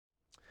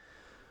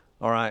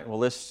All right, well,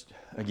 let's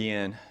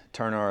again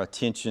turn our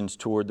attentions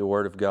toward the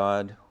Word of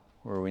God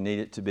where we need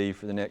it to be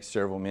for the next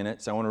several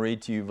minutes. I want to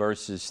read to you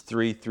verses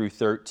 3 through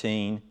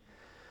 13.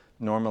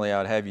 Normally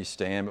I'd have you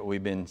stand, but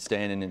we've been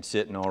standing and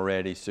sitting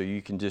already, so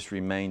you can just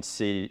remain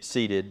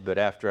seated. But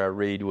after I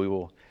read, we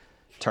will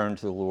turn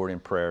to the Lord in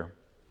prayer.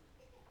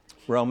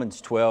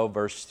 Romans 12,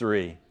 verse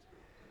 3.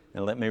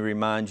 And let me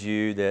remind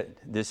you that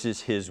this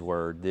is His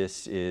Word.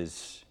 This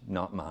is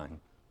not mine.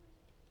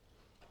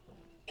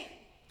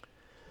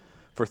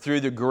 For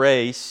through the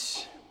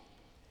grace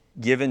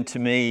given to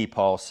me,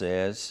 Paul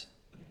says,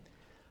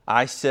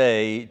 I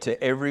say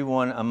to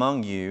everyone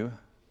among you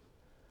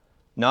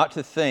not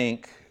to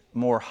think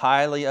more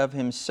highly of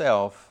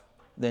himself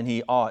than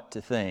he ought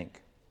to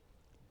think,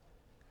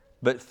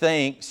 but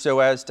think so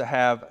as to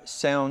have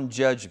sound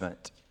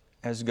judgment,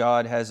 as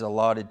God has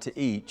allotted to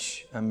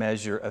each a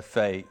measure of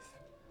faith.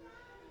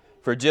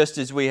 For just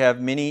as we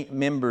have many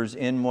members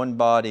in one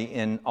body,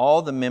 and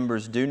all the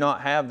members do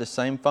not have the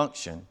same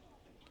function,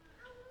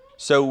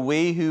 so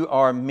we who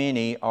are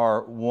many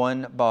are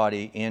one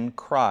body in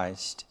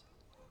Christ,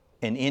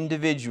 and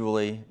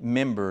individually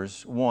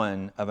members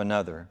one of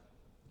another.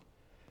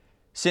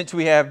 Since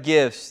we have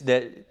gifts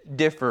that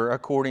differ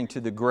according to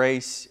the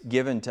grace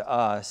given to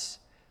us,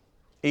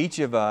 each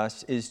of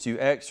us is to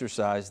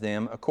exercise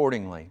them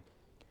accordingly.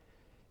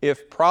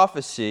 If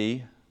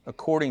prophecy,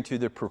 according to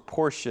the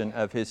proportion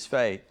of his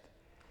faith,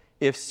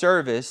 if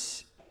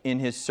service, in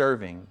his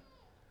serving,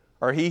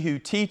 or he who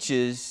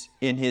teaches,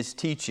 in his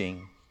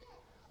teaching,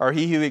 or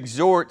he who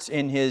exhorts,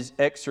 in his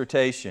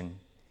exhortation,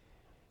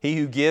 he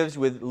who gives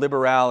with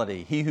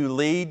liberality, he who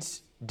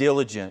leads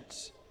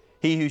diligence,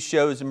 he who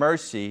shows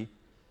mercy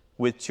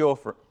with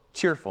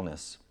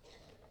cheerfulness.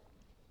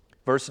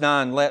 Verse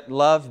 9, let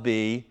love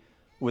be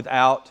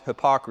without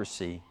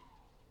hypocrisy.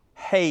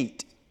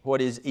 Hate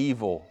what is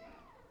evil.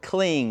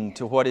 Cling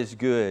to what is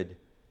good.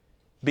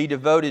 Be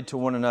devoted to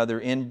one another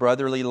in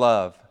brotherly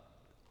love.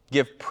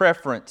 Give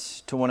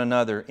preference to one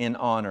another in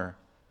honor.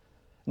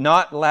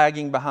 Not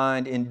lagging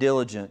behind in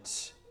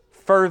diligence.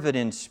 Fervent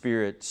in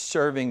spirit,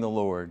 serving the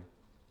Lord.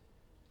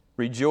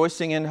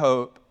 Rejoicing in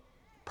hope.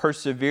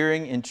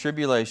 Persevering in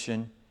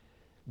tribulation.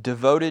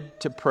 Devoted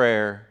to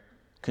prayer.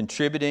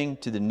 Contributing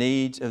to the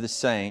needs of the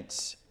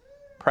saints.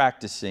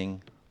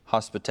 Practicing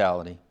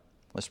hospitality.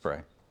 Let's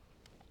pray.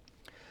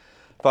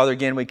 Father,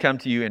 again, we come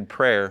to you in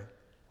prayer.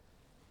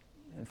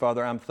 And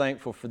Father, I'm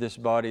thankful for this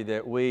body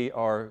that we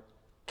are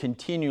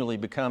continually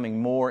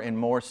becoming more and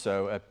more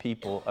so a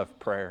people of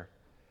prayer.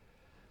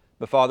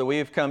 But Father, we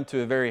have come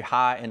to a very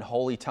high and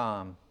holy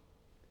time.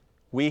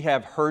 We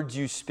have heard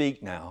you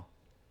speak now.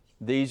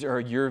 These are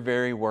your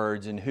very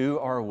words, and who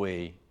are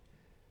we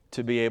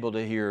to be able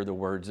to hear the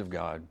words of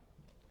God?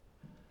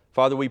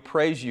 Father, we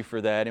praise you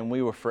for that, and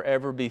we will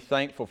forever be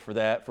thankful for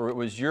that, for it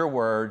was your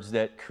words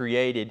that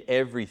created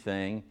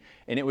everything,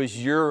 and it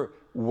was your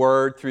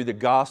word through the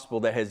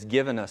gospel that has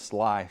given us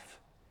life.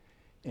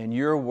 And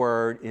your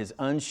word is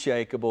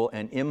unshakable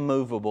and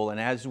immovable, and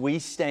as we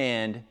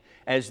stand,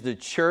 as the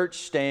church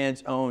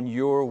stands on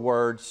your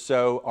word,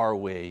 so are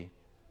we,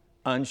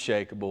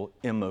 unshakable,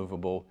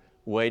 immovable,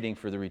 waiting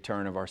for the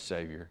return of our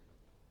Savior.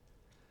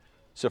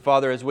 So,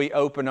 Father, as we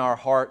open our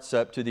hearts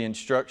up to the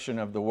instruction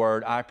of the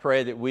Word, I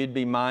pray that we'd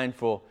be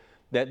mindful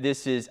that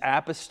this is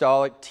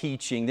apostolic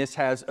teaching. This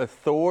has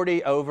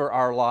authority over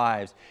our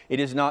lives. It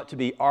is not to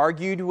be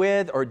argued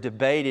with or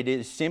debated. It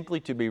is simply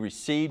to be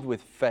received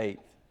with faith.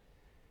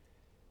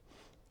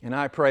 And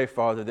I pray,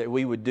 Father, that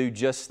we would do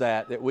just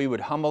that we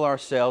would humble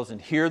ourselves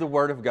and hear the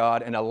Word of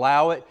God and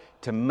allow it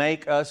to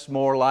make us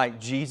more like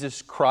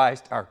Jesus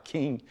Christ, our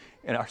King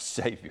and our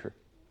Savior.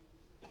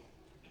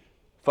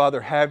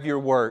 Father, have your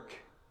work.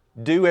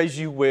 Do as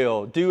you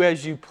will. Do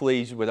as you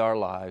please with our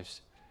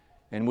lives.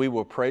 And we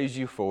will praise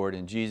you for it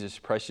in Jesus'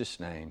 precious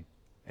name.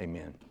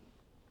 Amen.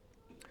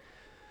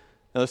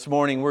 Now, this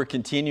morning we're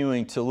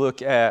continuing to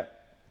look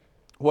at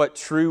what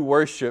true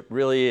worship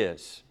really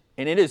is.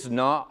 And it is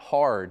not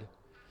hard.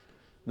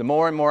 The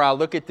more and more I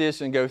look at this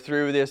and go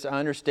through this, I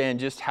understand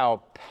just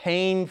how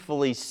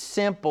painfully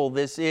simple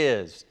this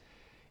is.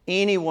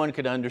 Anyone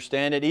could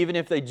understand it, even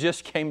if they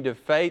just came to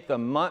faith a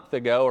month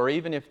ago, or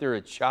even if they're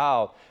a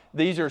child.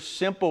 These are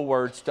simple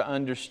words to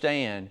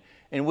understand,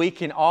 and we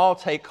can all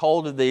take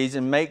hold of these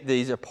and make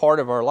these a part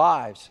of our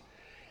lives.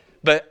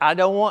 But I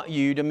don't want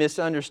you to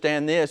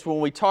misunderstand this. When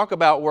we talk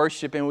about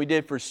worship, and we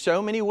did for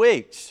so many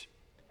weeks,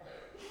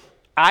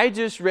 I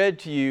just read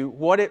to you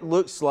what it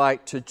looks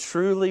like to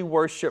truly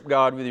worship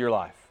God with your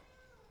life.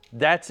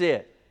 That's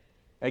it.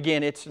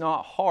 Again, it's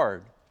not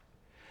hard.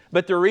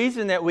 But the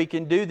reason that we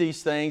can do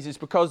these things is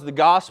because the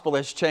gospel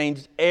has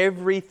changed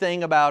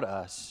everything about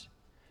us.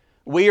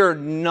 We are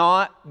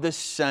not the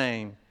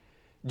same.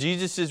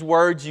 Jesus'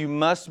 words, you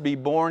must be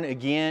born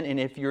again. And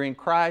if you're in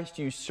Christ,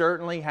 you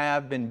certainly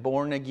have been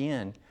born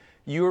again.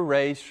 You were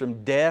raised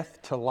from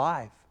death to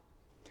life.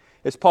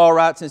 As Paul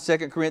writes in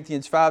 2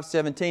 Corinthians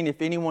 5:17,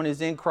 if anyone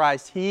is in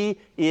Christ, he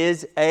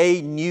is a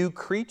new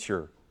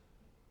creature.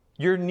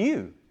 You're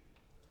new.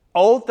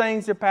 Old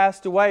things have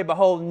passed away.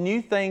 Behold,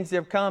 new things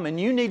have come. And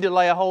you need to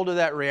lay a hold of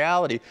that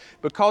reality.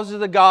 Because of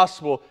the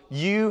gospel,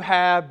 you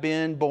have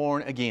been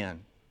born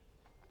again.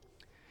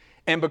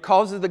 And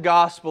because of the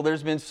gospel,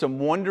 there's been some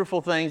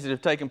wonderful things that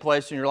have taken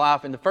place in your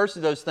life. And the first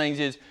of those things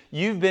is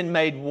you've been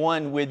made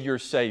one with your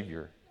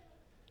Savior.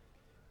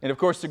 And of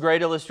course, the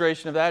great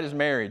illustration of that is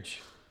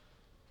marriage.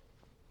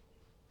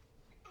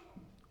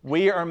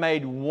 We are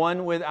made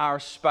one with our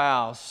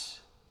spouse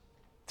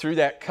through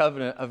that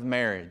covenant of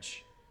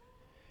marriage.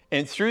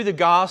 And through the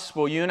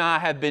gospel, you and I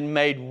have been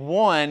made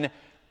one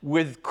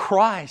with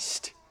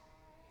Christ.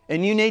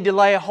 And you need to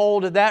lay a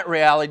hold of that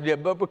reality.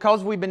 But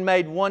because we've been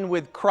made one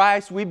with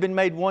Christ, we've been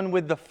made one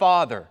with the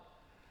Father,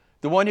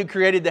 the one who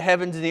created the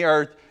heavens and the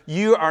earth.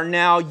 You are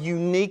now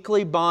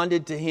uniquely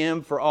bonded to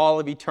Him for all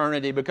of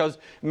eternity, because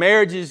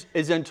marriage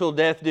is until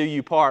death do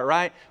you part,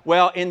 right?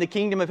 Well, in the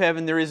kingdom of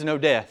heaven, there is no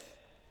death.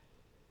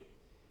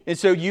 And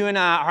so you and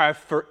I have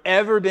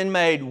forever been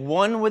made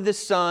one with the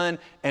Son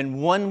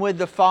and one with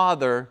the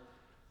Father,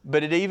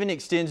 but it even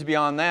extends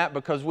beyond that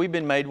because we've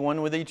been made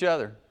one with each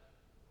other.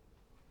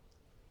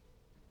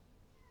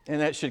 And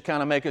that should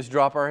kind of make us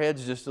drop our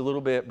heads just a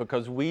little bit,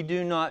 because we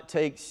do not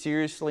take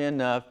seriously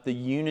enough the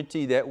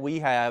unity that we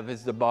have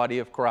as the body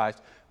of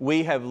Christ.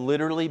 We have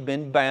literally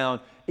been bound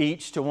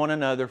each to one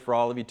another for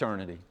all of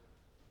eternity.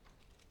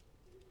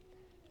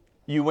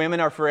 You women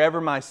are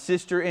forever my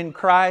sister in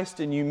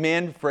Christ, and you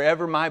men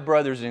forever my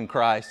brothers in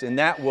Christ. And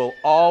that will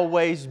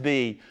always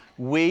be.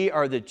 We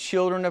are the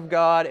children of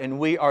God, and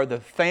we are the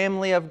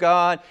family of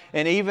God.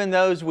 And even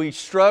those we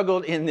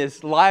struggled in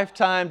this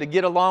lifetime to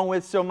get along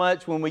with so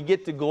much, when we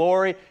get to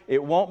glory,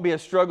 it won't be a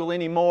struggle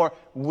anymore.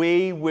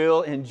 We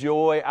will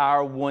enjoy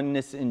our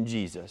oneness in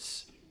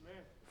Jesus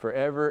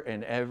forever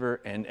and ever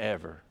and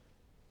ever.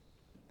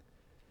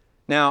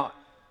 Now,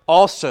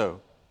 also,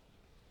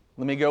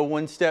 let me go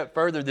one step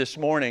further this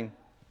morning.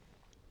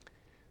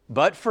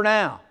 But for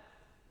now,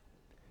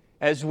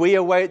 as we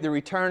await the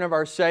return of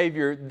our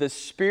Savior, the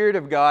Spirit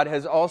of God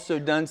has also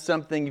done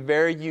something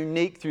very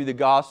unique through the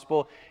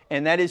gospel,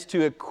 and that is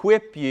to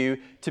equip you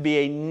to be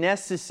a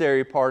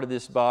necessary part of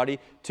this body,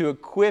 to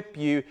equip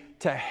you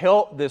to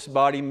help this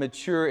body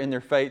mature in their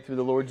faith through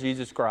the Lord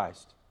Jesus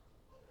Christ.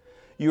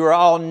 You are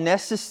all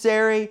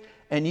necessary,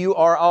 and you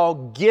are all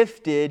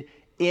gifted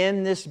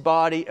in this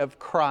body of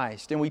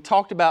Christ. And we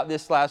talked about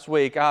this last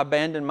week. I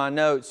abandoned my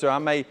notes, so I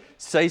may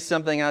say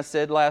something I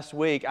said last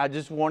week. I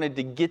just wanted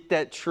to get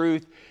that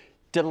truth,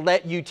 to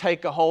let you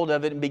take a hold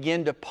of it and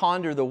begin to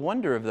ponder the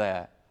wonder of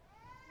that.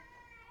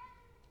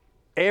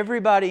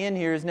 Everybody in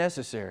here is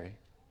necessary.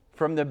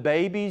 From the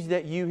babies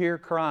that you hear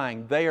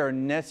crying, they are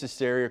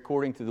necessary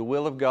according to the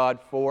will of God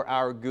for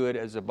our good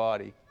as a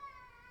body.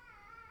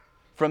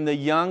 From the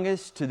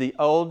youngest to the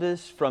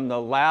oldest, from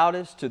the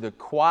loudest to the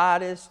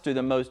quietest, to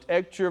the most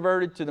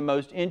extroverted to the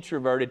most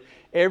introverted,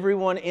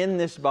 everyone in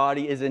this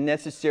body is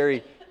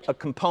a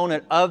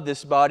component of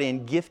this body,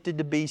 and gifted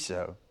to be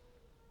so.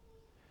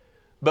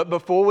 But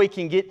before we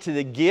can get to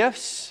the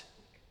gifts,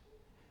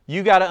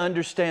 you got to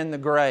understand the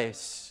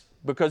grace.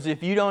 Because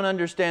if you don't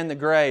understand the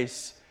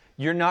grace,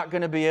 you're not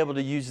going to be able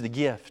to use the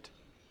gift.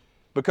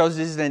 Because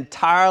it is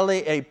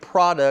entirely a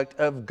product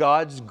of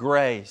God's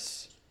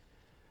grace.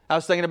 I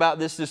was thinking about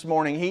this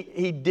morning.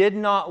 He did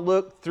not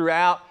look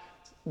throughout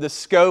the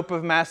scope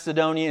of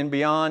Macedonia and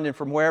beyond, and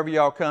from wherever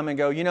y'all come, and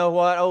go, you know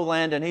what? Oh,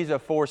 Landon, he's a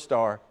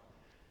 4-star.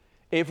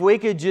 If we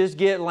could just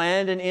get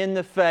Landon in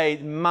the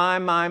faith,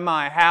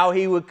 my, how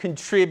he would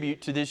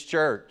contribute to this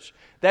church.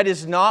 That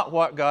is not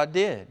what God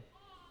did.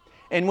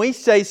 And we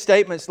say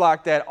statements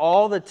like that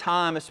all the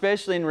time,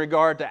 especially in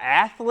regard to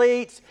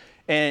athletes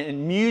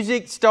and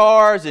music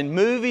stars and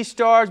movie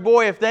stars.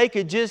 Boy, if they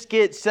could just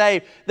get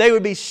saved, they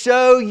would be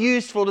so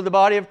useful to the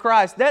body of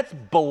Christ. That's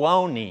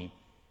baloney.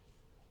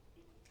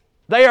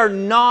 They are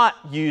not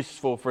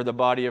useful for the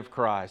body of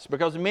Christ,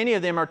 because many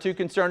of them are too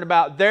concerned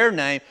about their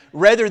name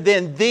rather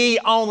than the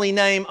only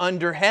name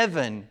under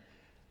heaven.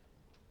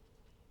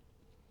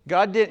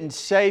 God didn't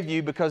save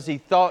you because He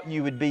thought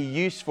you would be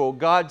useful.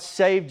 God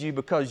saved you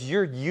because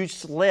you're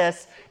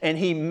useless, and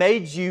He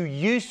made you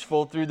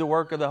useful through the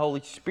work of the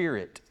Holy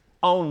Spirit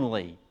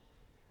only.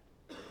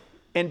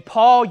 And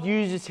Paul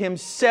uses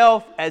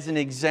himself as an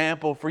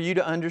example for you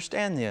to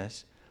understand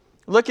this.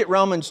 Look at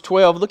Romans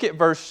 12. Look at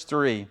verse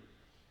 3.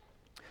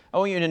 I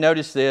want you to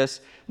notice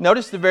this.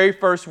 Notice the very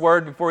first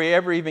word before he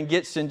ever even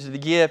gets into the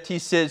gift. He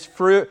says,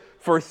 for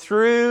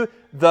through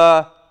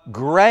the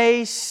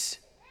grace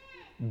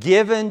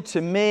given to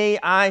me,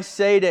 I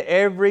say to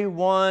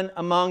everyone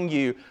among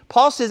you.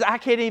 Paul says, I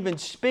can't even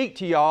speak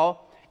to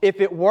y'all if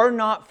it were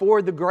not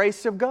for the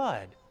grace of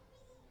God.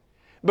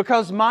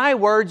 Because my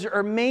words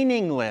are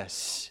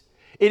meaningless.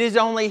 It is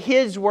only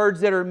His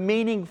words that are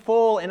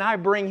meaningful, and I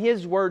bring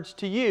His words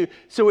to you.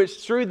 So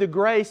it's through the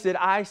grace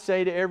that I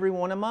say to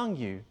everyone among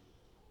you.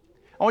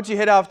 I want you to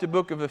head off to the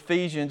book of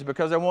Ephesians,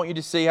 because I want you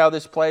to see how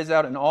this plays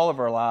out in all of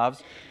our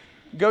lives.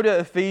 Go to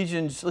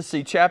Ephesians,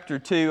 chapter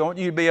 2. I want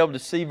you to be able to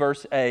see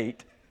verse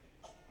 8.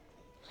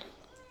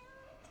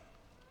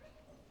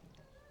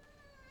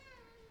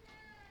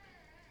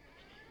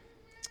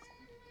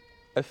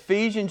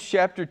 Ephesians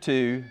chapter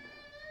 2,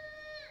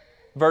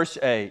 verse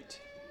 8.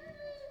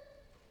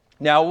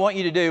 Now, I want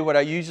you to do what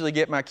I usually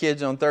get my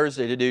kids on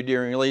Thursday to do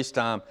during release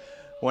time.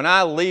 When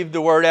I leave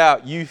the word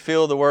out, you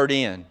fill the word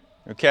in.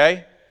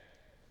 Okay?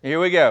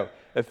 Here we go.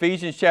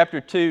 Ephesians chapter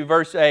 2,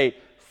 verse 8.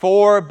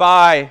 For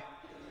by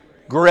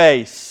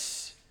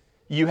grace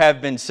you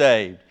have been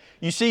saved.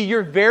 You see,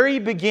 your very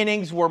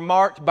beginnings were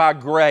marked by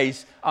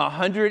grace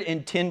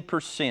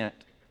 110%.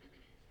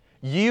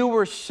 You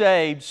were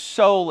saved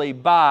solely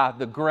by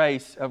the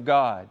grace of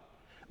God.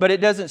 But it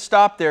doesn't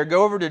stop there.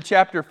 Go over to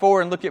chapter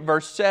 4 and look at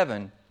verse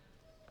 7.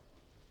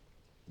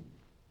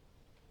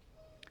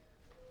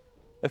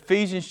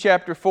 Ephesians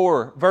chapter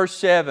 4, verse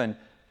 7.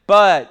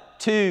 But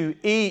to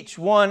each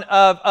one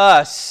of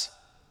us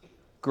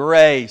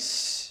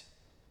grace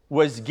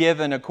was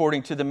given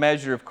according to the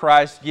measure of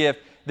Christ's gift.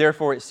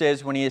 Therefore it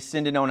says, when He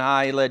ascended on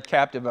high, He led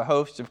captive a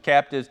host of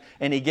captives,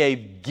 and He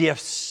gave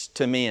gifts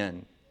to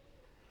men.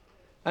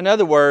 In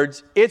other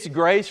words, it's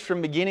grace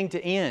from beginning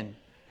to end.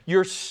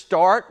 Your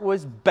start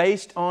was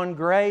based on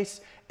grace,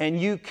 and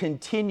you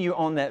continue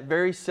on that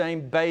very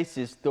same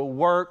basis, the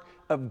work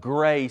of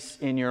grace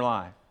in your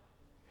life.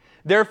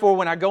 Therefore,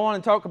 when I go on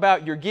and talk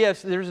about your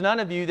gifts, there's none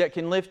of you that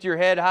can lift your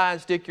head high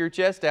and stick your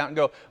chest out and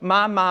go,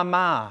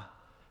 my,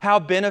 how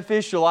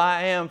beneficial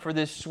I am for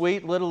this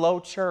sweet little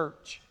old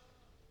church.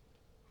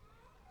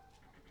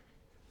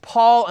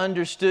 Paul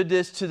understood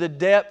this to the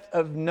depth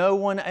of no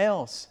one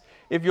else.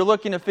 If you're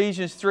looking at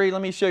Ephesians 3,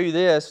 let me show you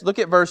this. Look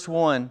at verse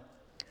 1.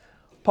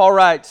 Paul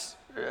writes,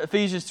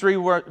 Ephesians 3,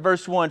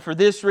 verse 1, for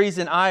this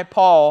reason I,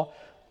 Paul,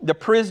 the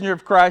prisoner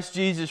of Christ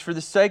Jesus, for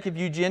the sake of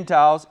you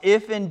Gentiles,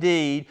 if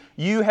indeed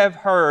you have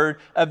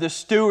heard of the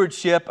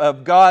stewardship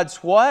of God's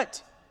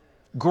what?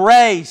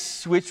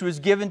 Grace, which was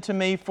given to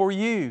me for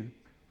you.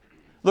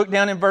 Look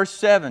down in verse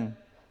 7.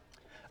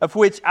 Of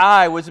which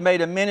I was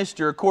made a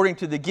minister according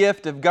to the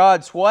gift of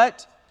God's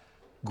what?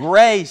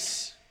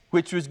 Grace,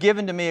 which was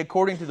given to me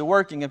according to the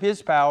working of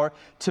His power.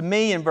 To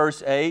me, in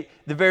verse 8,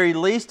 the very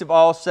least of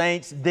all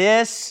saints,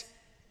 this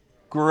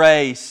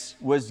grace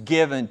was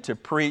given to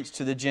preach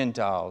to the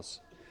Gentiles.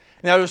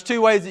 Now, there's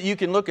two ways that you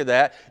can look at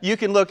that. You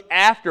can look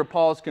after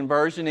Paul's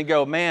conversion and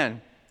go,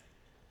 man,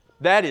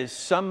 that is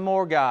some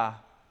more guy.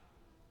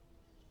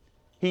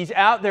 He's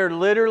out there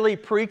literally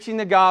preaching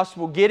the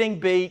gospel, getting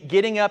beat,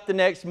 getting up the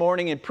next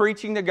morning and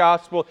preaching the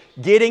gospel,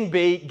 getting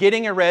beat,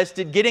 getting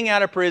arrested, getting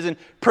out of prison,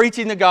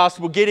 preaching the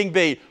gospel, getting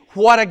beat.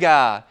 What a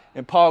guy.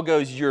 And Paul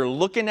goes, you're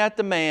looking at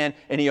the man,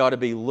 and he ought to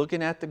be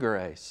looking at the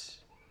grace.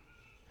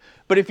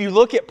 But if you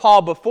look at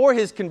Paul before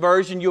his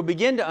conversion, you'll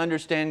begin to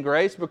understand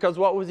grace, because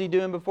what was he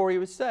doing before he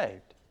was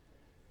saved?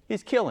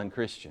 He's killing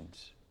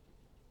Christians.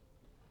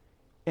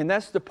 And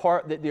that's the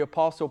part that the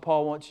Apostle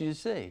Paul wants you to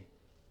see.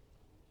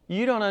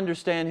 You don't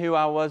understand who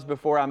I was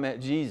before I met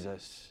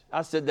Jesus.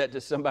 I said that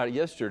to somebody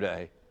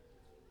yesterday.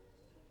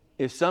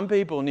 If some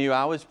people knew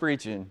I was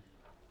preaching,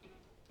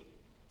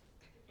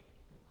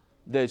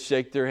 they'd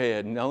shake their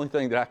head. And the only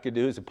thing that I could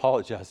do is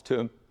apologize to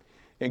them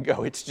and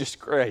go, it's just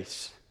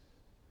grace.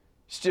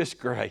 It's just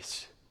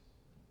grace.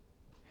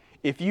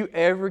 If you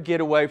ever get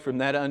away from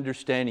that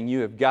understanding, you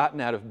have gotten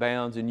out of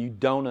bounds and you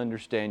don't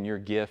understand your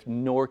gift,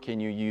 nor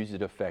can you use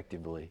it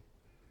effectively.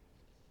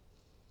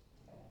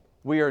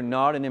 We are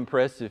not an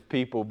impressive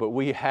people, but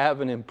we have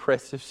an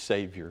impressive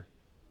Savior.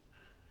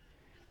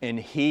 And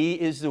He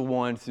is the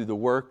one, through the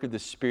work of the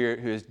Spirit,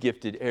 who has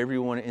gifted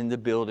everyone in the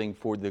building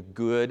for the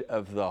good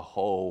of the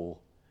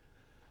whole.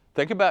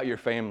 Think about your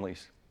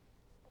families.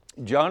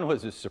 John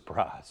was a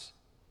surprise.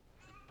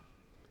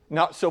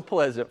 Not so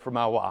pleasant for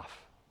my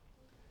wife,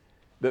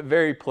 but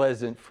very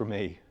pleasant for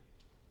me.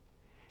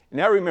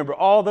 And I remember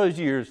all those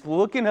years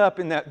looking up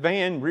in that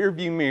van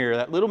rearview mirror,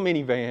 that little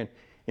minivan,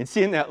 and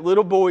seeing that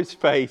little boy's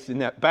face in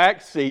that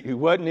back seat who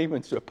wasn't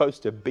even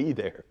supposed to be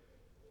there.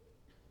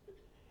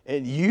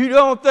 And you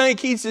don't think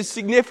he's a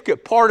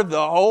significant part of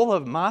the whole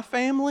of my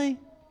family?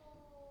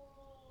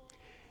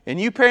 And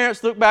you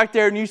parents look back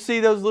there and you see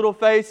those little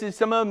faces.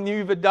 Some of them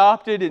you've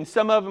adopted, and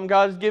some of them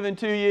God's given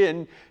to you,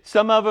 and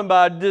some of them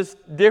by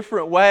just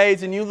different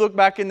ways. And you look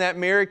back in that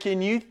mirror,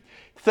 can you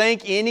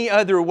think any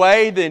other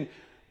way than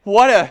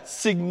what a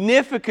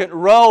significant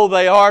role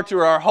they are to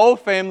our whole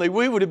family?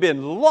 We would have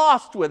been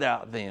lost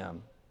without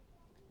them.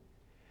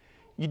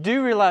 You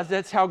do realize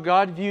that's how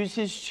God views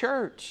His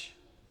church.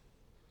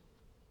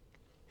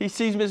 He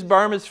sees Miss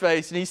Burma's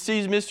face, and He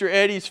sees Mr.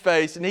 Eddie's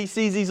face, and He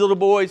sees these little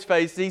boys'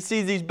 faces, and He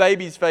sees these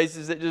babies'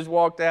 faces that just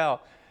walked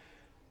out.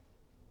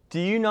 Do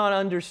you not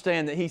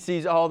understand that He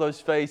sees all those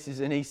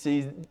faces, and He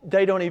sees,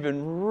 they don't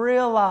even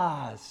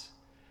realize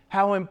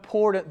how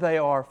important they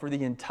are for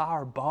the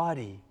entire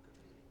body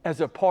as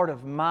a part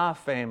of my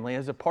family,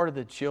 as a part of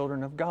the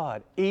children of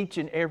God. Each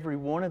and every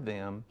one of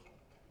them,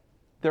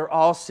 they're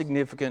all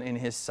significant in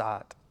His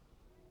sight.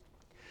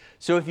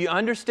 So if you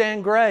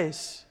understand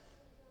grace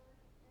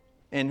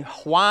and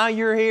why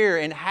you're here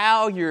and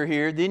how you're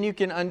here, then you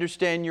can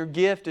understand your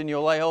gift and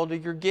you'll lay hold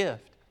of your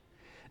gift.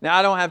 Now,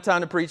 I don't have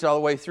time to preach all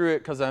the way through it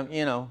because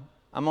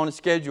I'm on a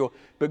schedule.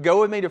 But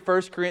go with me to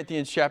 1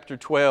 Corinthians chapter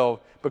 12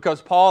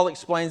 because Paul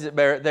explains it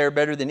there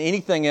better than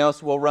anything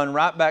else. We'll run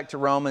right back to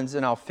Romans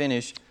and I'll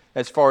finish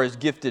as far as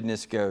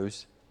giftedness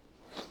goes.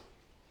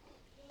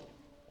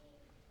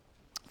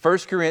 1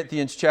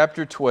 Corinthians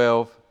chapter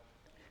 12.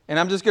 And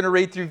I'm just going to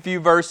read through a few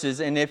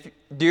verses. And if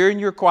during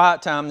your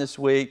quiet time this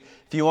week,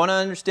 if you want to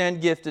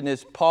understand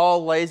giftedness,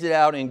 Paul lays it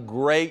out in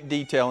great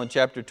detail in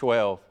chapter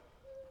 12.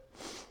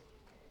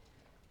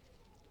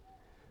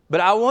 But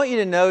I want you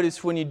to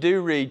notice when you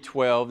do read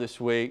 12 this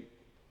week,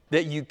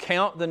 that you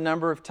count the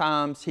number of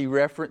times he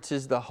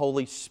references the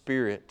Holy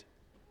Spirit.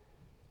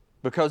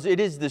 Because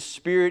it is the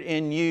Spirit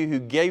in you who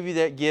gave you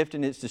that gift,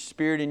 and it's the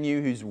Spirit in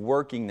you who's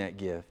working that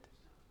gift.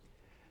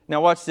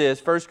 Now watch this,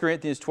 1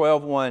 Corinthians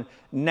 12:1.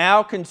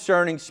 Now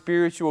concerning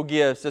spiritual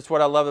gifts, that's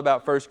what I love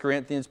about 1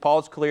 Corinthians.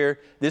 Paul's clear.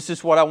 This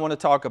is what I want to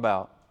talk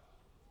about.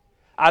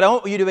 I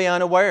don't want you to be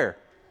unaware.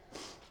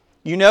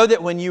 You know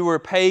that when you were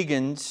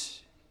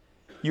pagans,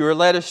 you were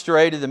led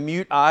astray to the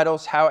mute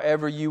idols,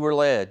 however you were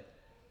led.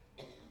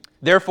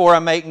 Therefore I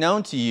make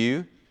known to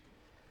you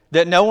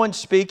that no one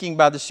speaking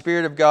by the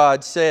Spirit of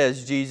God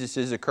says Jesus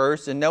is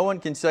accursed, and no one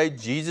can say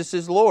Jesus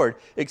is Lord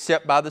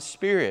except by the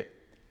Spirit.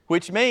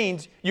 Which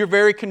means your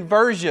very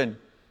conversion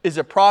is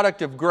a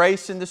product of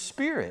grace in the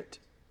Spirit.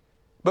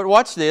 But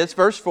watch this,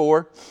 verse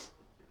 4.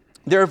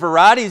 There are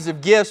varieties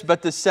of gifts,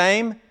 but the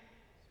same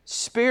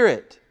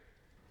Spirit.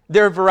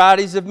 There are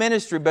varieties of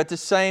ministry, but the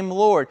same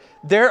Lord.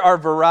 There are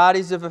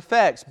varieties of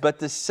effects, but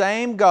the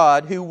same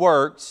God who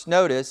works,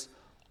 notice,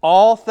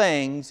 all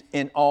things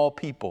in all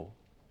people.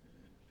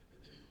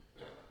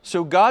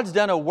 So God's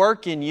done a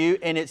work in you,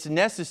 and it's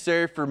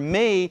necessary for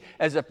me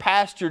as a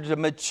pastor to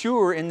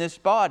mature in this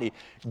body.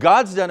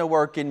 God's done a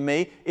work in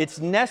me. It's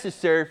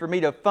necessary for me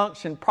to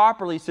function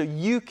properly so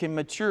you can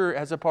mature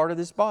as a part of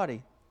this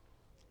body.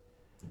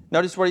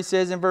 Notice what he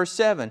says in verse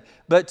 7.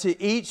 But to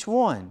each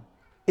one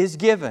is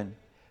given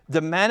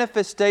the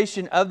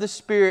manifestation of the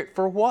Spirit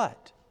for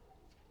what?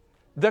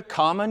 The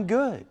common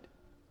good.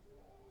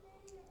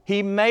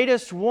 He made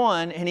us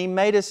one, and He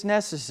made us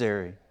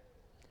necessary.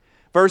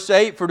 Verse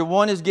 8, for to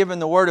one is given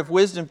the word of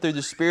wisdom through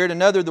the Spirit,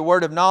 another the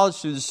word of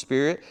knowledge through the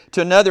Spirit, to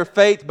another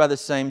faith by the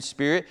same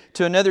Spirit,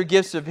 to another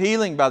gifts of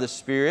healing by the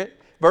Spirit.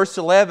 Verse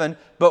 11,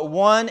 but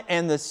one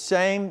and the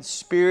same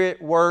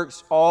Spirit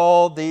works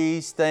all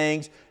these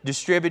things,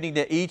 distributing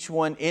to each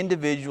one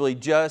individually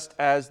just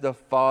as the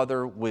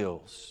Father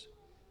wills.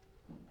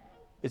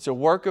 It's a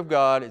work of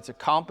God. It's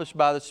accomplished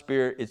by the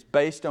Spirit. It's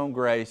based on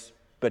grace,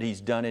 but He's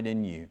done it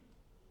in you.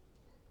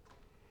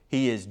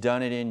 He has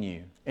done it in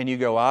you. And you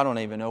go, I don't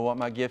even know what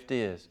my gift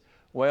is.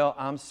 Well,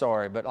 I'm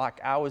sorry, but like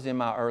I was in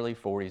my early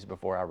 40s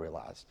before I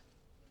realized.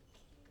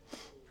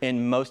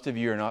 And most of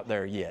you are not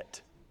there yet.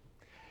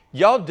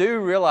 Y'all do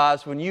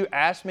realize when you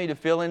asked me to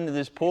fill into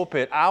this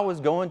pulpit, I was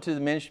going to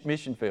the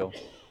mission field.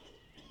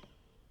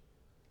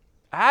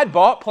 I had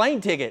bought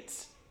plane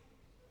tickets.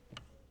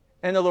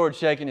 And the Lord's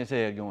shaking His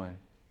head going,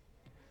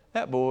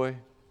 that boy,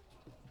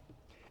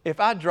 if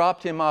I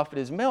dropped him off at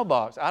his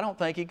mailbox, I don't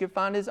think he could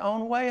find his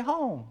own way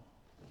home.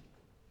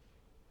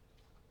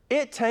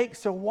 It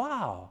takes a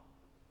while.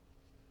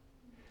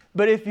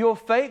 But if you'll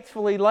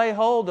faithfully lay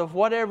hold of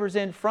whatever's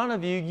in front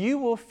of you, you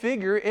will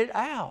figure it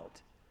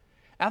out.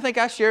 I think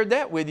I shared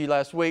that with you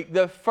last week.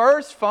 The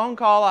first phone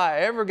call I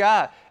ever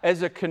got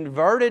as a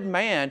converted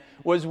man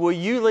was, will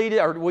you lead it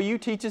or will you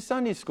teach a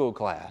Sunday school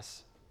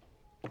class?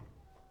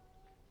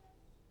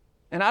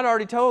 And I'd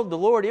already told the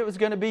Lord it was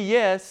going to be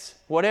yes,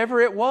 whatever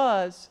it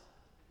was.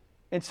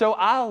 And so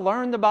I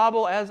learned the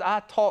Bible as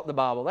I taught the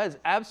Bible. That is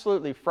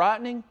absolutely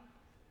frightening.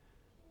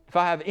 If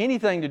I have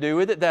anything to do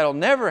with it, that'll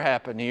never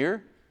happen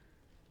here.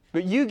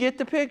 But you get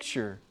the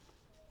picture.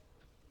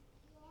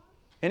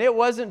 And it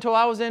wasn't until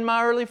I was in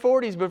my early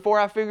 40s before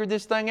I figured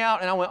this thing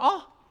out. And I went,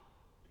 oh,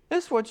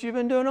 this is what you've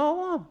been doing all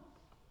along.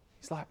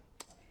 He's like,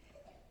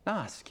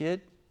 nice,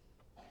 kid.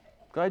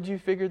 Glad you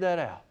figured that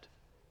out.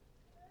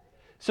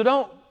 So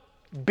don't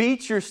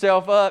beat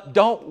yourself up.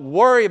 Don't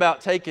worry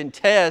about taking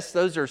tests.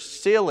 Those are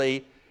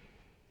silly.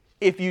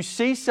 If you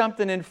see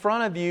something in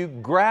front of you,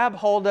 grab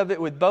hold of it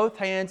with both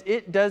hands.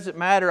 It doesn't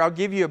matter. I'll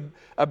give you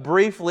a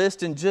brief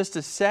list in just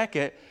a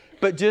second.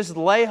 But just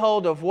lay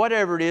hold of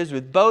whatever it is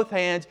with both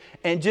hands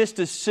and just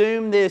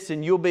assume this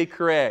and you'll be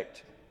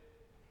correct.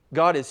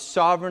 God is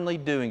sovereignly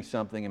doing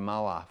something in my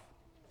life.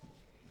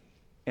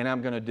 And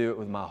I'm going to do it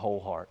with my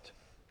whole heart.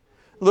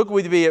 Look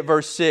with me at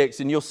verse 6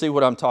 and you'll see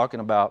what I'm talking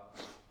about.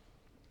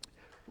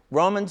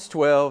 Romans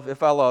 12,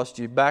 if I lost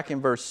you, back in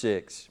verse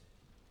 6.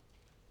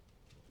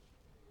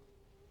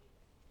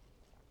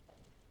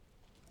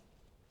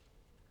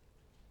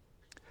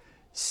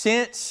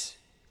 Since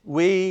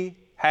we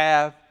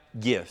have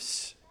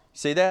gifts,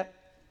 see that?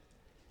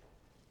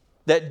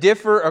 That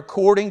differ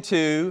according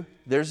to,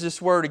 there's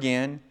this word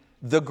again,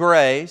 the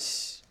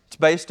grace. It's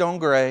based on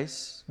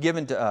grace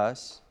given to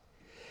us.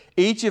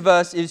 Each of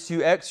us is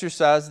to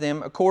exercise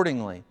them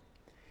accordingly.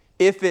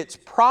 If it's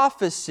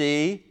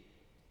prophecy,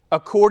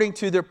 according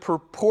to the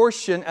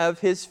proportion of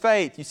his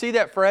faith. You see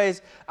that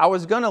phrase? I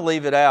was going to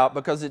leave it out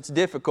because it's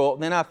difficult,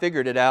 and then I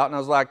figured it out, and I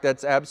was like,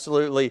 that's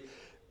absolutely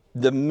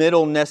the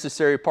middle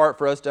necessary part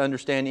for us to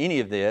understand any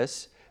of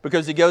this,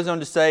 because he goes on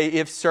to say,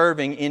 if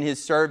serving, in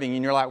his serving,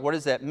 and you're like, what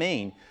does that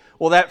mean?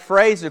 Well, that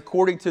phrase,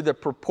 according to the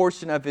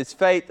proportion of his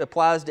faith,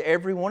 applies to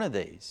every one of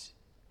these.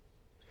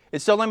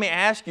 And so let me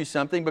ask you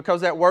something,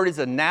 because that word is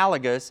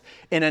analogous,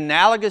 and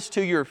analogous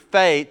to your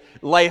faith,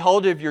 lay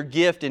hold of your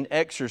gift and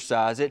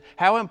exercise it.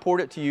 How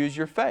important to you is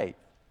your faith?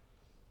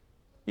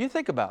 You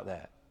think about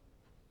that.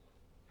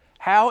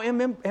 How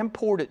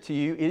important to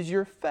you is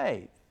your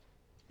faith?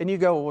 And you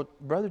go, well,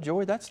 Brother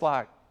Joy, that's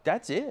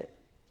it.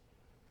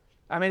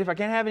 I mean, if I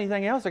can't have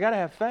anything else, I got to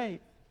have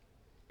faith.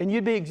 And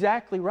you'd be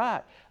exactly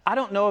right. I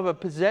don't know of a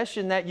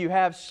possession that you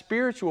have,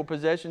 spiritual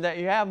possession that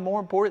you have, more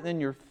important than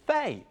your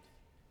faith.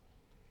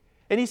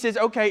 And he says,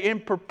 okay, in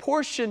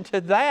proportion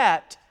to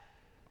that,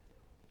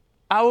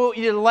 I want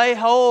you to lay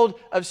hold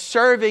of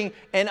serving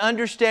and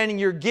understanding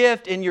your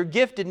gift and your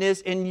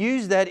giftedness and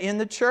use that in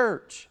the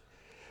church.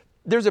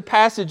 There's a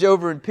passage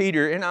over in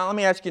Peter, and let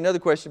me ask you another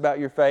question about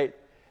your faith.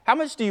 How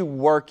much do you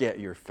work at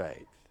your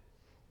faith?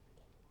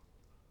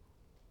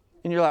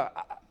 And you're like,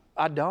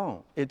 I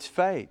don't. It's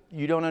faith.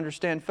 You don't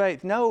understand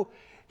faith. No,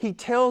 he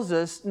tells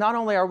us not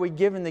only are we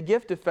given the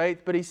gift of faith,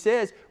 but he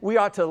says we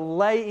ought to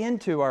lay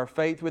into our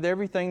faith with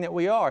everything that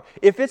we are.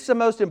 If it's the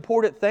most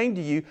important thing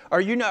to you,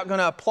 are you not going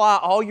to apply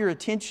all your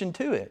attention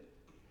to it?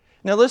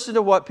 Now listen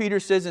to what Peter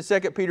says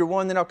in 2 Peter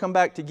 1, then I'll come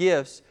back to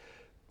gifts.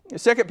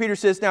 2 Peter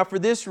says, now for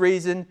this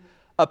reason,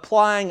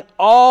 applying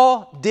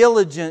all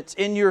diligence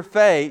in your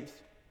faith,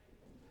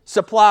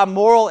 supply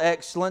moral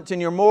excellence,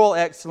 and your moral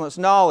excellence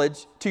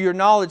knowledge, to your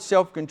knowledge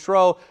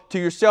self-control, to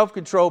your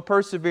self-control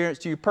perseverance,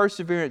 to your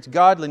perseverance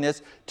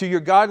godliness, to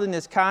your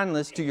godliness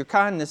kindness, to your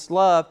kindness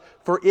love.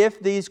 For if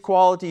these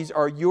qualities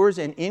are yours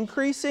and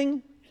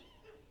increasing,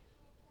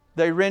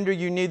 they render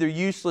you neither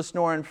useless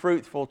nor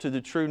unfruitful to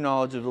the true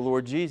knowledge of the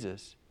Lord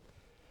Jesus.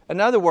 In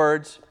other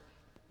words,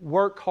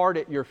 work hard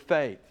at your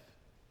faith.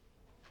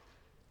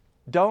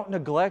 Don't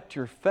neglect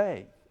your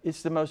faith.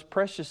 It's the most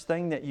precious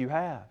thing that you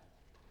have.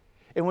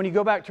 And when you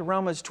go back to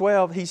Romans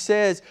 12, he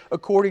says,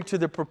 according to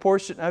the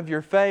proportion of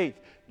your faith,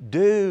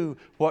 do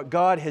what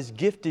God has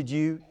gifted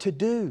you to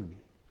do.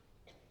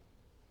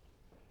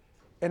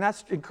 And I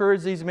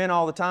encourage these men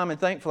all the time, and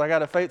thankfully I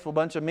got a faithful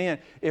bunch of men.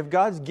 If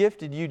God's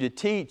gifted you to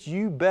teach,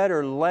 you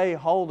better lay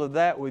hold of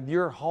that with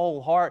your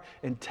whole heart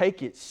and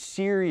take it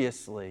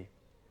seriously.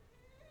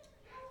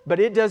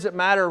 But it doesn't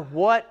matter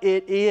what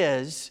it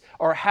is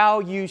or how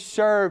you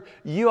serve,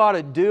 you ought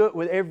to do it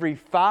with every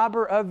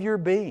fiber of your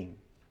being.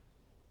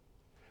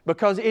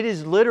 Because it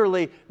is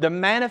literally the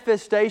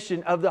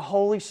manifestation of the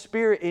Holy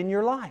Spirit in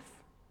your life.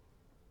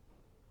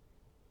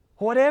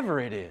 Whatever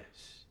it is.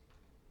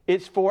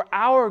 It's for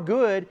our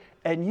good,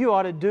 and you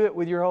ought to do it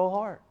with your whole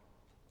heart.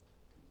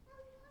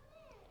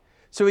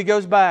 So he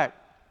goes back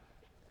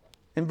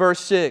in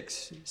verse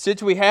 6.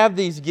 Since we have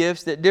these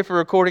gifts that differ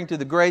according to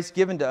the grace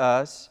given to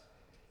us,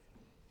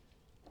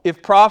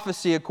 if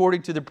prophecy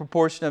according to the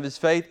proportion of his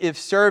faith, if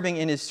serving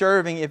in his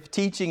serving, if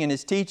teaching in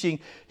his teaching,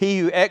 he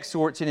who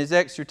exhorts in his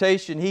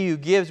exhortation, he who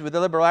gives with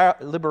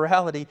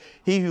liberality,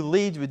 he who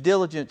leads with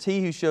diligence,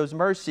 he who shows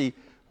mercy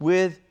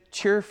with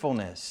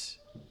cheerfulness.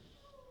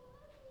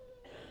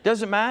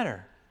 Doesn't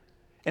matter.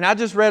 And I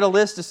just read a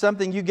list of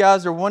something you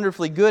guys are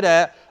wonderfully good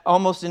at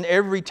almost in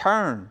every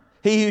turn.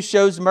 He who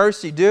shows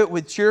mercy, do it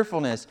with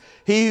cheerfulness.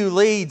 He who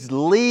leads,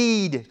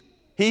 lead.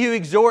 He who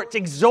exhorts,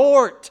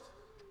 exhort.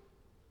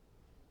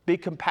 Be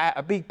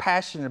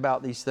passionate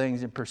about these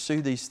things and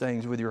pursue these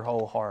things with your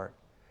whole heart.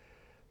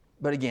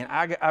 But again,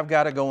 I've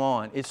got to go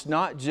on. It's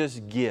not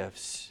just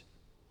gifts.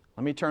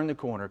 Let me turn the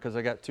corner because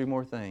I got two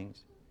more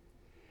things.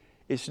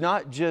 It's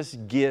not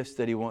just gifts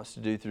that He wants to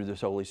do through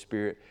this Holy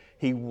Spirit.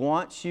 He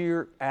wants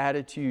your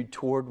attitude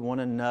toward one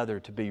another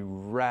to be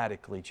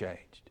radically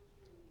changed.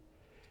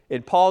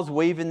 And Paul's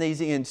weaving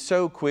these in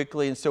so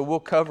quickly, and so we'll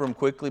cover them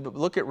quickly. But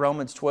look at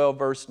Romans 12,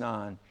 verse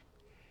 9.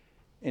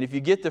 And if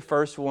you get the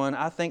first one,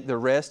 I think the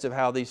rest of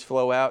how these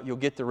flow out, you'll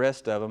get the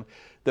rest of them.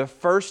 The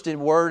first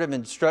word of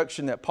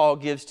instruction that Paul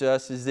gives to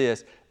us is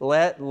this: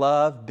 let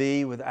love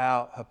be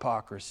without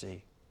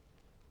hypocrisy.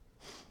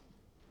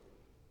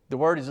 The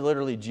word is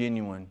literally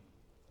genuine.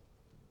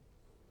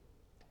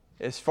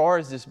 As far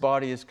as this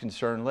body is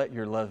concerned, let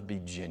your love be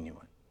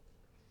genuine.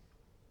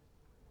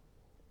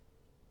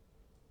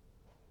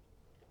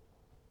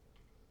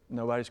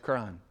 Nobody's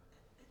crying.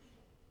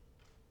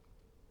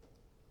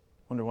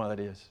 Wonder why that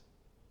is.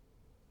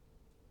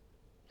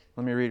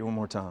 Let me read it one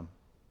more time.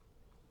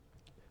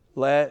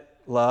 Let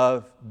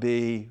love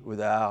be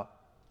without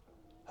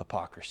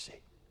hypocrisy.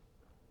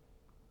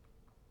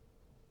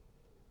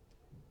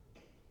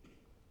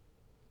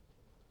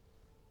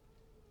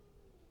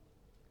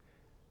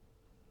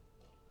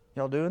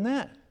 Y'all doing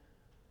that?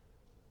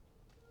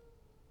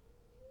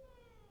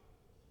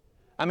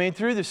 I mean,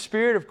 through the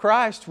Spirit of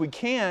Christ, we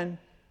can.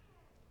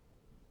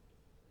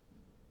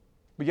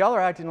 But y'all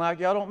are acting like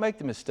y'all don't make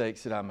the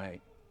mistakes that I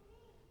make.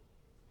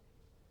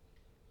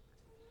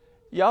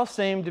 Y'all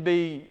seem to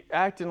be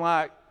acting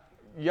like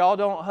y'all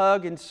don't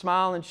hug and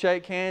smile and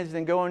shake hands and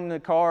then go in the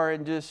car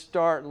and just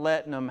start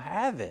letting them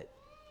have it.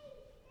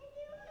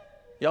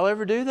 Y'all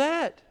ever do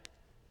that?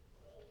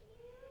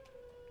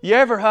 You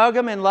ever hug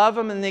them and love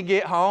them and then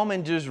get home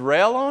and just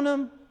rail on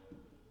them?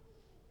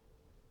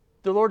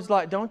 The Lord's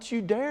like, don't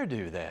you dare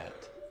do that.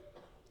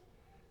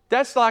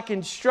 That's like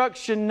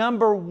instruction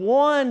number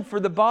 1 for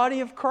the body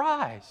of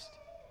Christ.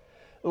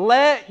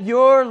 Let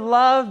your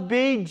love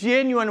be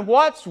genuine.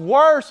 What's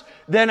worse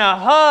than a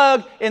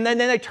hug and then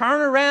they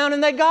turn around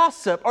and they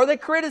gossip or they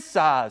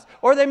criticize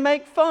or they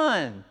make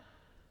fun?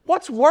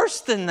 What's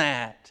worse than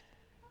that?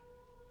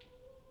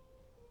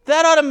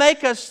 That ought to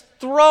make us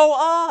throw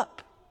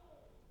up.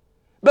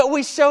 But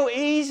we so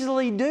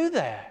easily do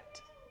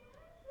that.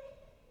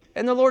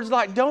 And the Lord's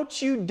like, don't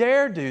you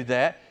dare do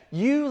that.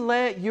 You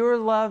let your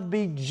love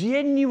be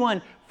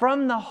genuine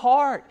from the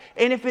heart.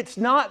 And if it's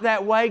not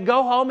that way,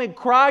 go home and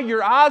cry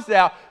your eyes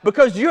out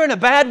because you're in a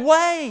bad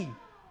way.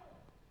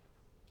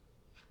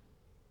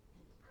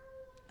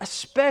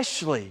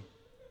 Especially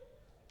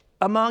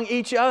among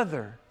each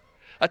other.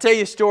 I'll tell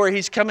you a story.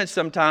 He's coming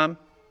sometime.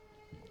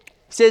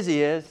 He says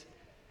he is.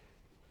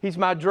 He's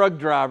my drug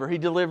driver. He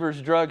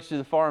delivers drugs to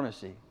the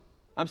pharmacy.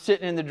 I'm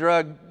sitting in the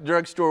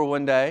drugstore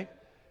one day,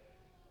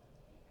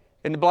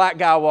 and the black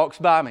guy walks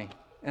by me.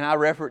 And I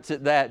reference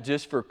it that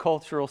just for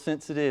cultural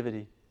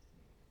sensitivity.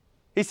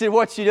 He said,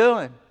 "What you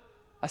doing?"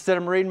 I said,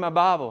 "I'm reading my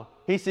Bible."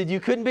 He said, "You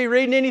couldn't be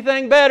reading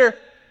anything better."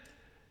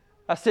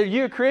 I said,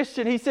 "You a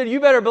Christian?" He said, "You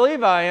better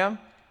believe I am."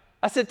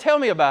 I said, "Tell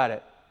me about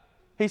it."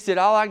 He said,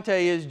 "All I can tell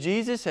you is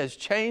Jesus has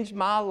changed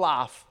my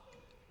life."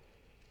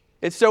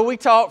 And so we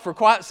talked for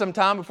quite some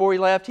time before he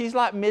left. He's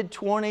like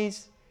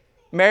mid-20s,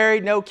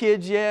 married, no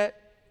kids yet.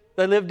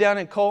 They live down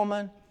in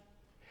Coleman.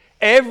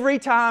 Every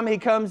time he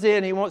comes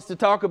in, he wants to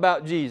talk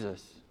about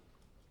Jesus.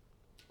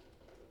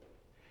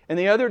 And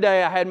the other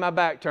day, I had my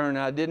back turned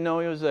and I didn't know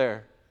he was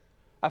there.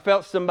 I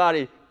felt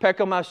somebody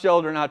peck on my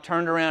shoulder and I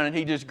turned around and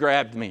he just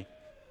grabbed me.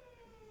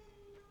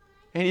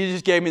 And he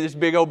just gave me this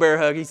big old bear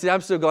hug. He said,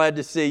 "I'm so glad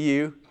to see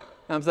you."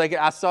 And I'm thinking,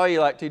 I saw you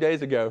like 2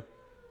 days ago.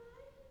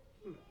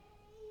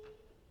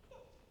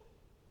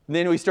 And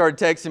then we started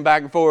texting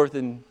back and forth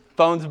and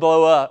phones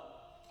blow up.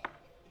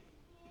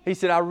 He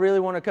said, "I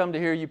really want to come to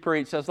hear you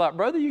preach." I was like,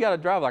 "Brother, you got to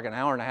drive like an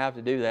hour and a half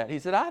to do that." He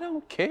said, "I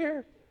don't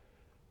care.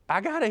 I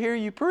got to hear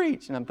you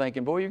preach." And I'm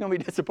thinking, boy, you're going to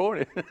be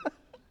disappointed.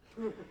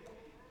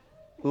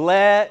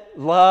 Let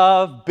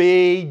love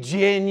be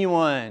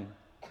genuine.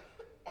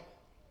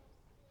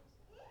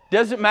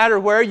 Doesn't matter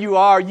where you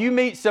are. You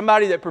meet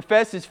somebody that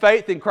professes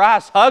faith in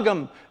Christ, hug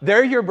them.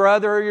 They're your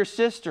brother or your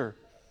sister.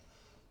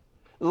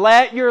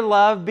 Let your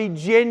love be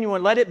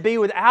genuine. Let it be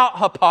without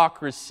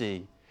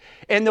hypocrisy.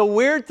 And the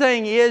weird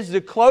thing is,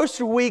 the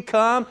closer we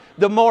come,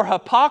 the more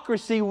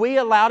hypocrisy we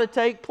allow to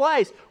take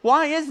place.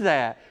 Why is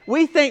that?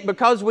 We think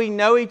because we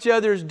know each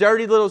other's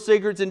dirty little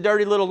secrets and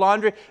dirty little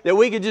laundry that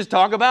we could just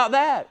talk about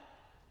that.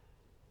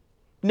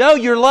 No,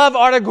 your love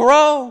ought to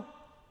grow.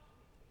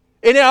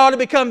 And it ought to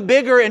become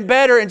bigger and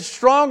better and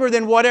stronger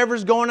than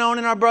whatever's going on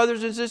in our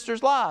brothers and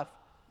sisters' life.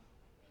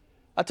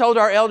 I told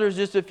our elders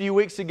just a few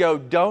weeks ago,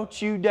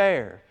 don't you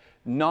dare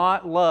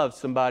not love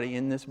somebody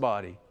in this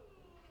body.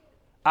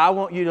 I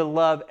want you to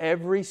love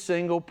every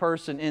single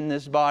person in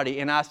this body.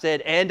 And I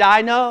said, and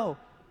I know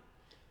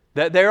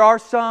that there are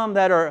some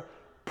that are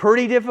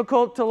pretty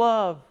difficult to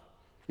love.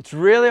 It's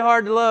really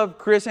hard to love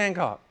Chris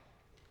Hancock.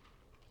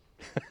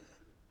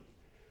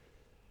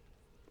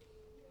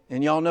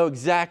 And y'all know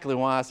exactly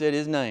why I said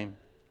his name.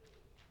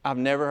 I've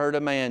never heard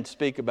a man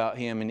speak about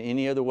him in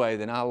any other way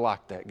than I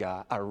like that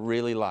guy. I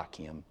really like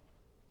him.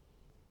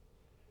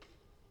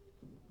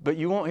 But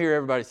you won't hear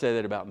everybody say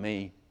that about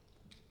me.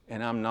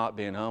 And I'm not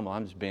being humble.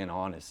 I'm just being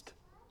honest.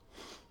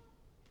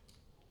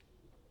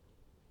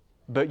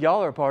 But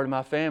y'all are a part of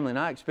my family, and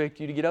I expect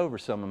you to get over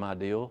some of my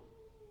deal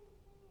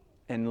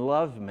and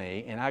love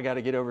me. And I got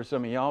to get over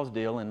some of y'all's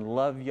deal and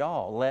love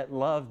y'all. Let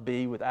love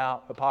be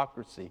without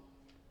hypocrisy.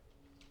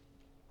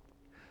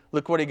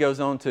 Look what he goes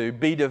on to.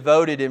 Be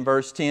devoted in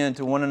verse 10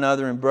 to one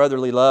another in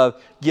brotherly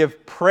love.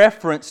 Give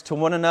preference to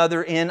one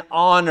another in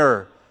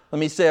honor. Let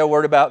me say a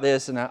word about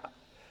this and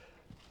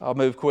I'll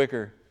move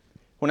quicker.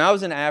 When I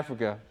was in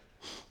Africa,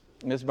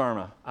 Miss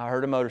Burma, I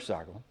heard a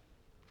motorcycle.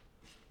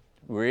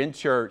 We were in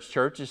church.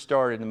 Church had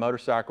started. The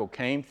motorcycle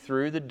came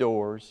through the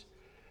doors,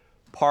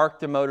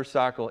 parked the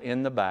motorcycle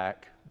in the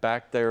back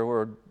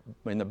there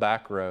in the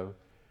back row.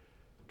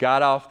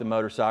 Got off the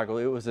motorcycle.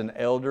 It was an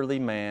elderly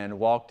man,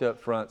 walked up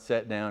front,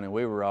 sat down, and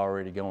we were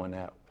already going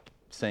out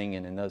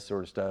singing and those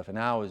sort of stuff. And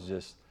I was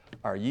just,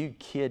 are you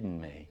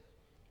kidding me?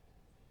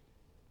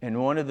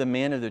 And one of the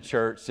men of the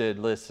church said,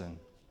 listen,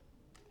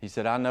 he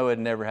said, I know it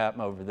never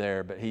happened over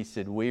there, but he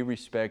said, we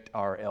respect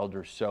our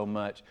elders so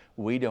much,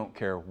 we don't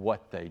care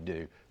what they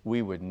do.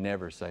 We would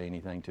never say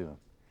anything to them.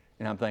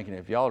 And I'm thinking,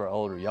 if y'all are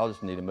older, y'all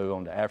just need to move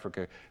on to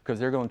Africa because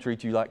they're going to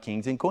treat you like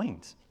kings and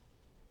queens.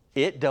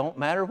 It don't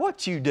matter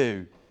what you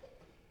do.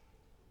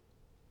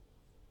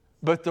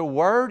 But the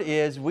word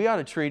is we ought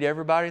to treat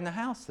everybody in the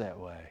house that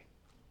way.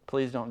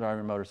 Please don't drive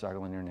your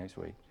motorcycle in here next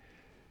week.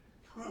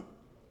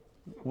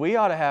 We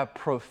ought to have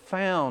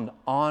profound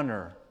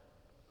honor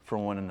for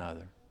one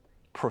another.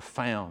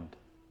 Profound.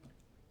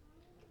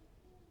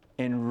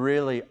 And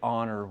really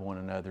honor one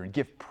another and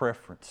give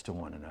preference to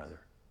one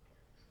another.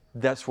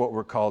 That's what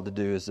we're called to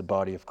do as the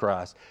body of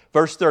Christ.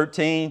 Verse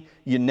 13,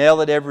 you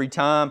nail it every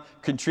time,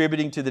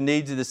 contributing to the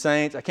needs of the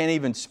saints. I can't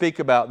even speak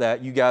about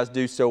that. You guys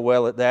do so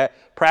well at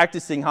that.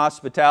 Practicing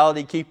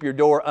hospitality, keep your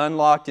door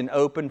unlocked and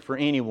open for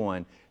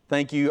anyone.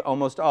 Thank you.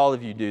 Almost all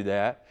of you do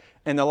that.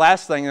 And the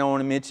last thing I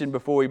want to mention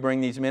before we bring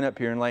these men up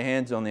here and lay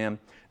hands on them,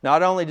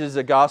 not only does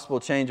the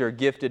gospel change our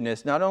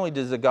giftedness, not only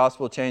does the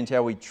gospel change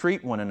how we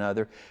treat one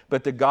another,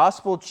 but the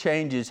gospel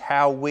changes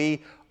how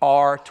we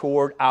are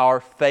toward our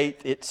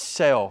faith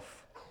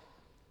itself.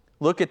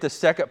 Look at the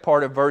second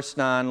part of verse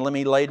 9. Let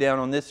me lay down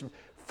on this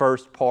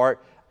first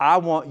part. I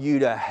want you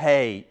to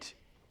hate.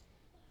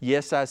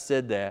 Yes, I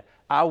said that.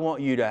 I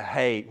want you to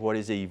hate what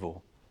is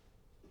evil.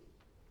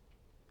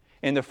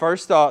 And the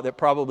first thought that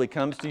probably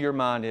comes to your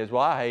mind is,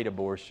 well, I hate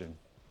abortion.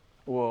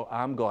 Well,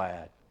 I'm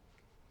glad.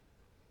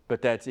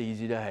 But that's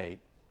easy to hate.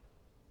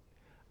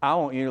 I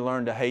want you to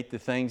learn to hate the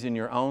things in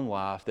your own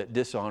life that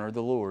dishonor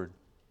the Lord.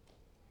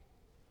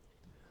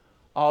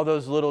 All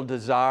those little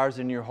desires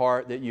in your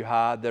heart that you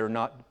hide that are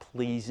not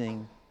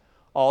pleasing.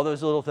 All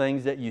those little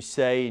things that you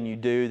say and you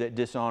do that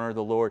dishonor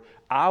the Lord.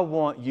 I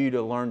want you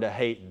to learn to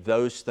hate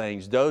those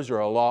things. Those are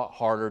a lot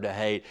harder to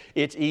hate.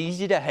 It's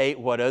easy to hate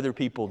what other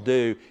people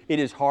do. It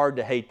is hard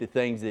to hate the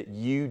things that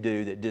you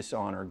do that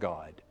dishonor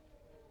God.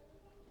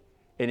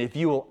 And if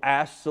you will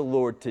ask the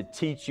Lord to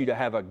teach you to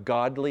have a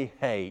godly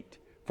hate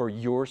for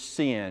your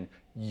sin,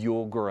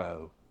 you'll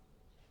grow.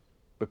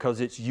 Because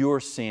it's your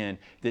sin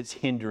that's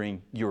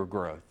hindering your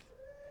growth.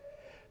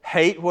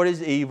 Hate what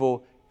is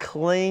evil.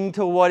 Cling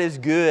to what is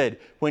good.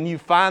 When you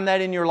find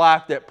that in your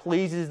life that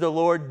pleases the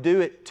Lord,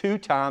 do it 2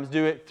 times,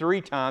 do it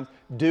 3 times,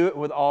 do it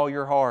with all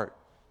your heart.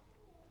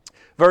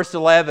 Verse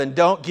 11,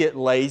 don't get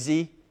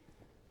lazy.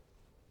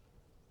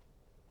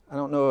 I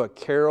don't know a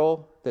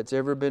Carol that's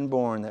ever been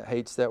born that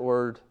hates that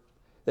word,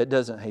 that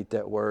doesn't hate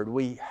that word.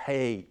 We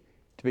hate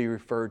to be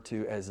referred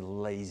to as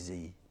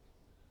lazy.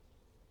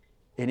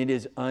 And it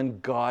is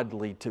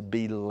ungodly to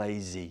be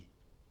lazy.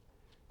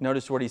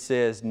 Notice what he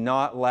says,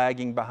 not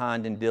lagging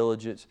behind in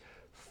diligence,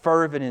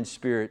 fervent in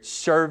spirit,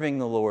 serving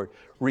the Lord,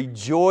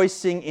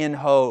 rejoicing in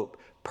hope,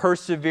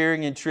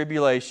 persevering in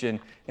tribulation,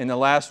 and the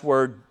last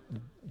word,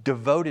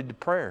 devoted to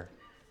prayer.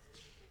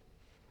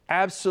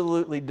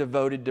 Absolutely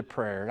devoted to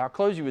prayer. And I'll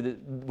close you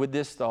with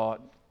this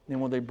thought, then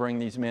when they bring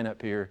these men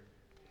up here.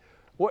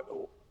 What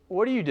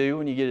do you do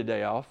when you get a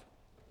day off?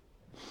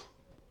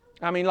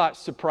 I mean, like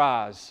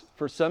surprise.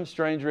 For some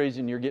strange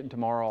reason, you're getting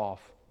tomorrow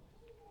off.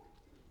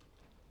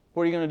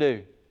 What are you going to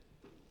do?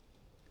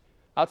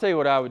 I'll tell you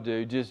what I would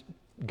do, just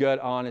gut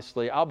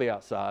honestly. I'll be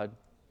outside.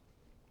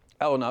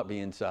 I will not be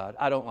inside.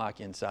 I don't like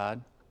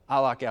inside. I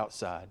like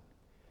outside.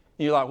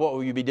 You're like, what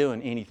will you be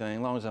doing? Anything,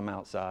 as long as I'm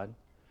outside.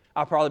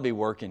 I'll probably be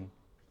working.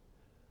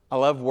 I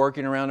love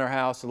working around our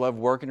house. I love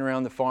working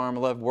around the farm. I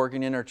love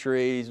working in our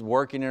trees,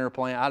 working in our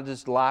plant. I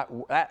just like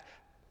that.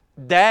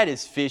 That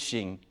is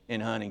fishing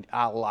and hunting.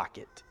 I like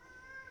it.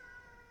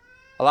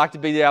 I like to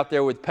be out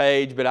there with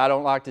Paige, but I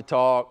don't like to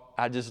talk.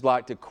 I just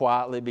like to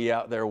quietly be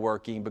out there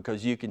working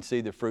because you can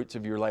see the fruits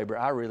of your labor.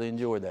 I really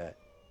enjoy that.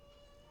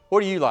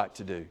 What do you like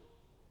to do?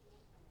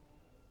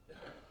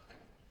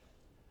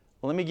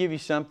 Well, let me give you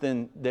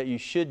something that you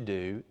should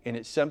do, and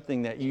it's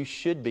something that you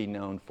should be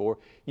known for.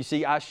 You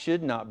see, I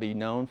should not be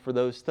known for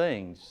those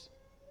things.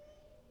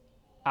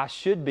 I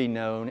should be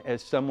known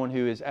as someone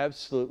who is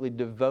absolutely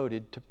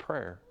devoted to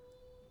prayer.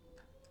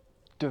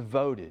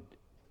 Devoted.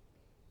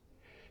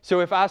 So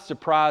if I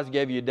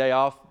gave you a day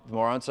off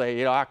tomorrow and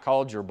say, I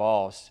called your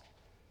boss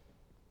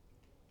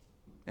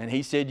and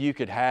he said you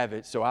could have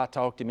it, so I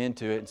talked him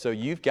into it, and so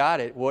you've got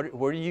it, what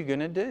are you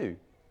going to do?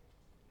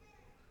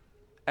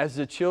 As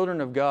the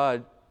children of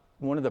God,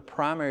 one of the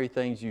primary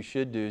things you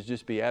should do is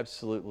just be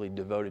absolutely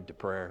devoted to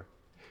prayer.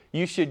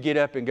 You should get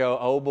up and go,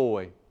 oh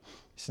boy,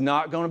 it's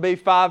not going to be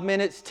 5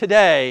 minutes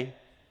today.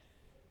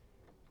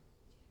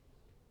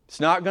 It's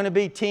not going to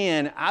be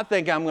 10. I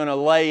think I'm going to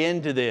lay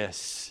into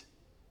this.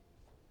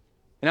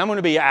 And I'm going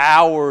to be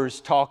hours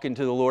talking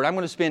to the Lord. I'm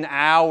going to spend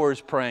hours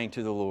praying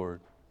to the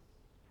Lord.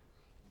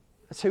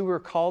 That's who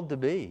we're called to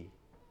be.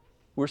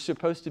 We're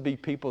supposed to be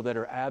people that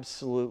are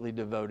absolutely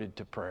devoted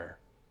to prayer.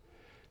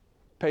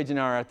 Paige and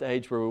I are at the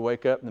age where we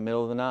wake up in the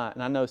middle of the night.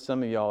 And I know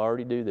some of y'all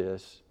already do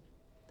this.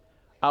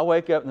 I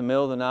wake up in the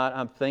middle of the night,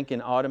 I'm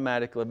thinking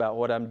automatically about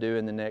what I'm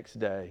doing the next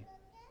day.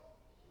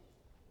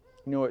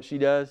 You know what she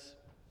does?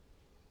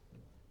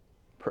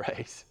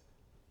 Praise.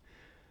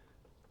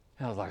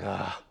 And I was like,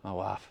 my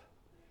wife.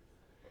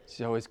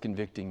 She's always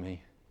convicting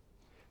me.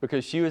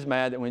 Because she was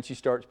mad that when she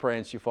starts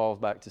praying, she falls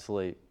back to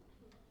sleep.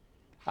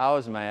 I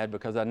was mad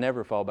because I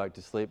never fall back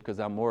to sleep because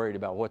I'm worried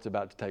about what's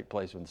about to take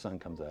place when the sun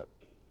comes up.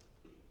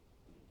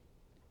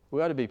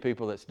 We ought to be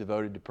people that's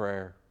devoted to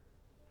prayer.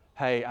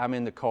 Hey, I'm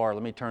in the car.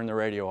 Let me turn the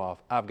radio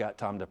off. I've got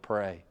time to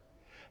pray.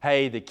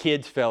 Hey, the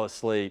kids fell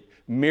asleep.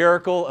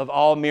 Miracle of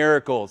all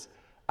miracles.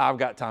 I've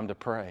got time to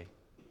pray.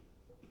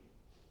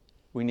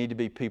 We need to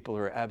be people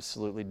who are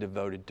absolutely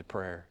devoted to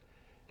prayer.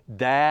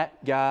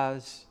 That,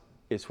 guys,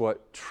 is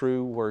what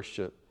true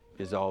worship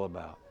is all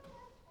about.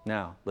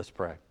 Now, let's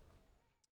pray.